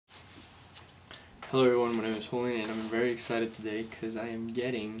Hello everyone, my name is Julian and I'm very excited today because I am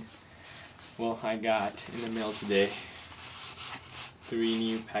getting, I got in the mail today 3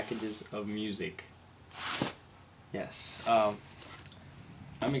 new packages of music. Yes, I'm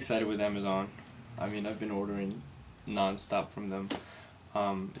excited with Amazon. I mean, I've been ordering non-stop from them.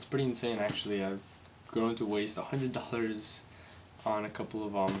 It's pretty insane actually. I've grown to waste $100 on a couple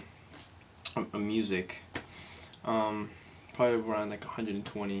of music. Probably around like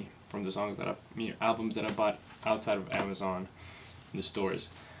 120 from the songs that albums that I bought outside of Amazon in the stores.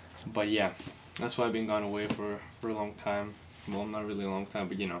 But yeah, that's why I've been gone away for a long time. Well, not really a long time,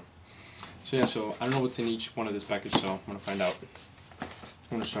 but you know. So yeah, so I don't know what's in each one of this package, so I'm gonna find out.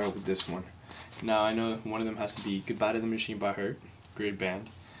 I'm gonna start with this one. Now I know one of them has to be "Goodbye to the Machine" by Hurt, great band,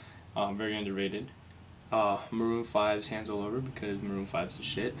 very underrated. Maroon 5's "Hands All Over" because Maroon 5's the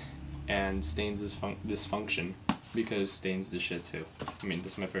shit, and Stain's "Dysfunction" because Stain's the shit too. I mean,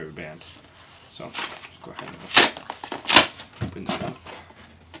 that's my favorite band. So let's go ahead and open that up.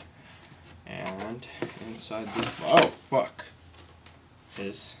 And inside this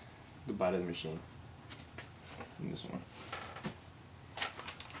is "Goodbye to the Machine." And this one.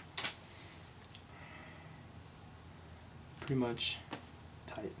 Pretty much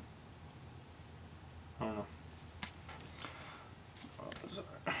tight. I don't know.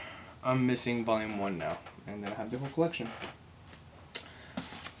 I'm missing volume 1 now, and then I have the whole collection.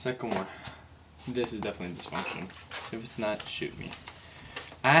 Second one. This is definitely "Dysfunction." If it's not, shoot me.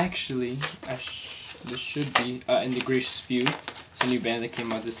 Actually, this should be in The Gracious Few. It's a new band that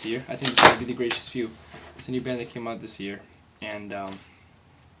came out this year. I think this might be The Gracious Few. It's a new band that came out this year, and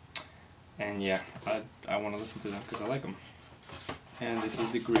yeah, I want to listen to them because I like them. And this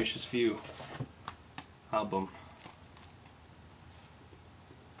is The Gracious Few album.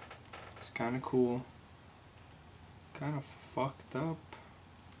 It's kind of cool. Kind of fucked up.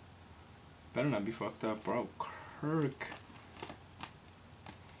 Better not be fucked up, bro. Kirk.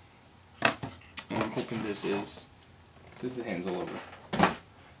 And I'm hoping this is "Hands All Over."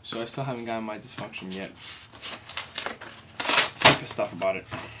 So I still haven't gotten my "Dysfunction" yet. I'm pissed off about it.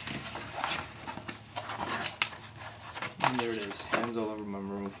 And there it is, "Hands All Over" by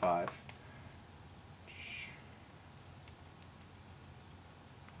Maroon 5.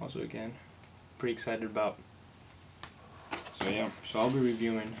 Also again, pretty excited about. So yeah, so I'll be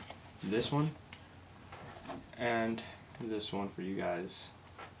reviewing this one and this one for you guys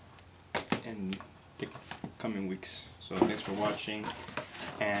in the coming weeks. So thanks for watching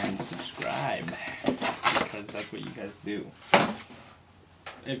and subscribe because that's what you guys do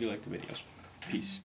if you like the videos. Peace.